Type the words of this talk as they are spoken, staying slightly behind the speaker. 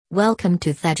Welcome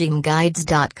to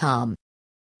TheGymGuides.com.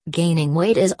 Gaining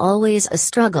weight is always a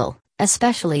struggle,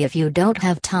 especially if you don't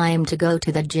have time to go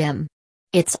to the gym.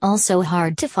 It's also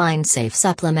hard to find safe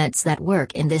supplements that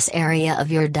work in this area of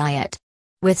your diet.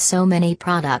 With so many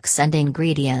products and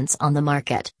ingredients on the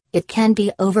market, it can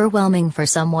be overwhelming for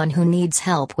someone who needs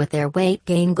help with their weight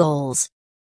gain goals.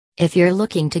 If you're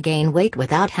looking to gain weight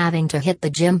without having to hit the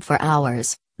gym for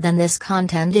hours, then this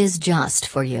content is just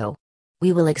for you.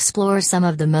 We will explore some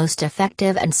of the most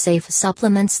effective and safe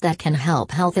supplements that can help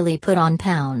healthily put on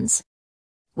pounds.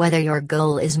 Whether your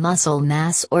goal is muscle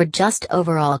mass or just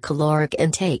overall caloric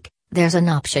intake, there's an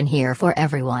option here for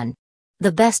everyone.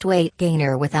 The best weight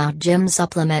gainer without gym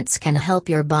supplements can help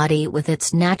your body with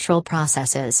its natural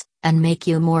processes, and make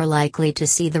you more likely to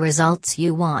see the results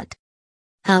you want.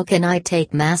 How can I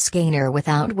take mass gainer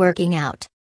without working out?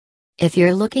 If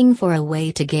you're looking for a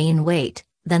way to gain weight,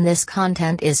 then this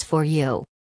content is for you.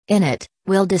 In it,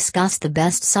 we'll discuss the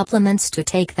best supplements to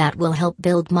take that will help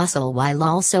build muscle while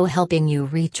also helping you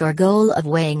reach your goal of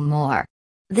weighing more.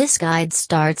 This guide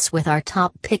starts with our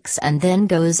top picks and then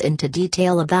goes into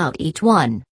detail about each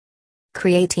one.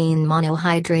 Creatine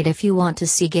monohydrate. If you want to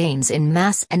see gains in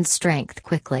mass and strength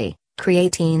quickly,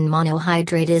 creatine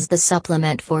monohydrate is the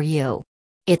supplement for you.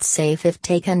 It's safe if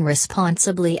taken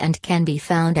responsibly and can be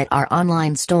found at our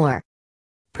online store.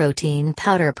 Protein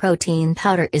powder. Protein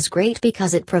powder is great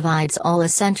because it provides all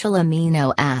essential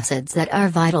amino acids that are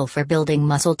vital for building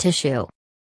muscle tissue.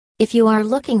 If you are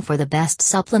looking for the best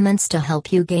supplements to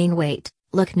help you gain weight,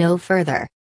 look no further.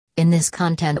 In this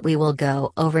content we will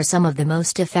go over some of the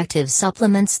most effective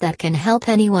supplements that can help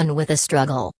anyone with a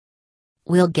struggle.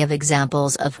 We'll give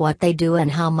examples of what they do and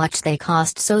how much they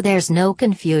cost so there's no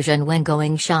confusion when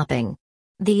going shopping.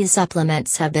 These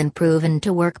supplements have been proven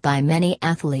to work by many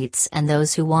athletes and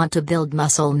those who want to build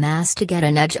muscle mass to get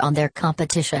an edge on their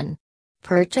competition.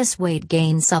 Purchase weight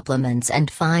gain supplements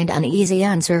and find an easy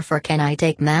answer for can I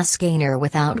take mass gainer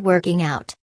without working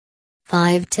out?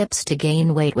 5 tips to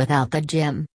gain weight without the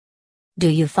gym. Do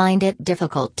you find it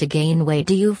difficult to gain weight?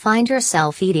 Do you find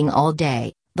yourself eating all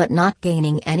day, but not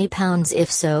gaining any pounds?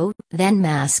 If so, then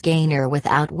mass gainer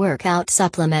without workout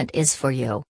supplement is for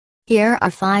you. Here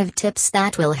are 5 tips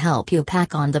that will help you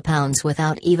pack on the pounds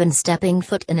without even stepping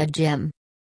foot in a gym.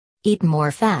 Eat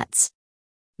more fats.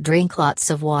 Drink lots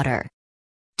of water.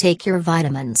 Take your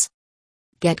vitamins.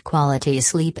 Get quality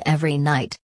sleep every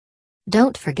night.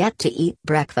 Don't forget to eat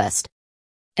breakfast.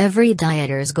 Every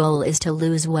dieter's goal is to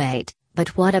lose weight,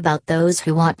 but what about those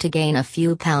who want to gain a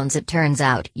few pounds? It turns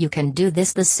out you can do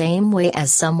this the same way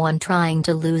as someone trying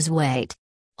to lose weight.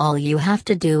 All you have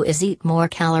to do is eat more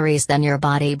calories than your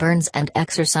body burns and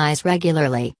exercise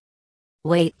regularly.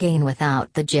 Weight gain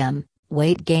without the gym.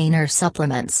 Weight gainer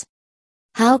supplements.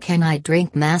 How can I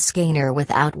drink mass gainer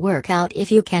without workout?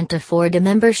 If you can't afford a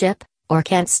membership, or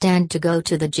can't stand to go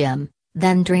to the gym,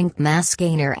 then drink mass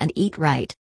gainer and eat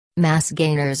right. Mass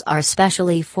gainers are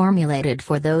specially formulated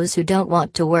for those who don't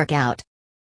want to work out.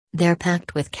 They're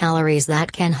packed with calories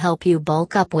that can help you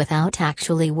bulk up without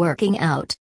actually working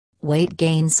out. Weight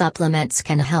gain supplements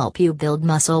can help you build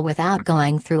muscle without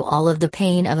going through all of the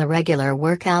pain of a regular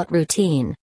workout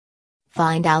routine.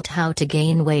 Find out how to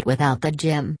gain weight without the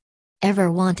gym.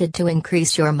 Ever wanted to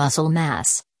increase your muscle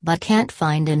mass, but can't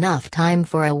find enough time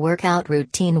for a workout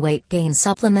routine? Weight gain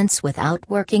supplements without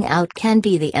working out can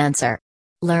be the answer.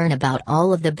 Learn about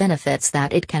all of the benefits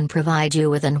that it can provide you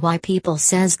with and why people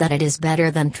says that it is better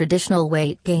than traditional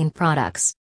weight gain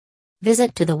products.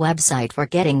 Visit to the website for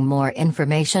getting more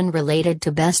information related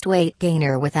to best weight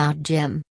gainer without gym.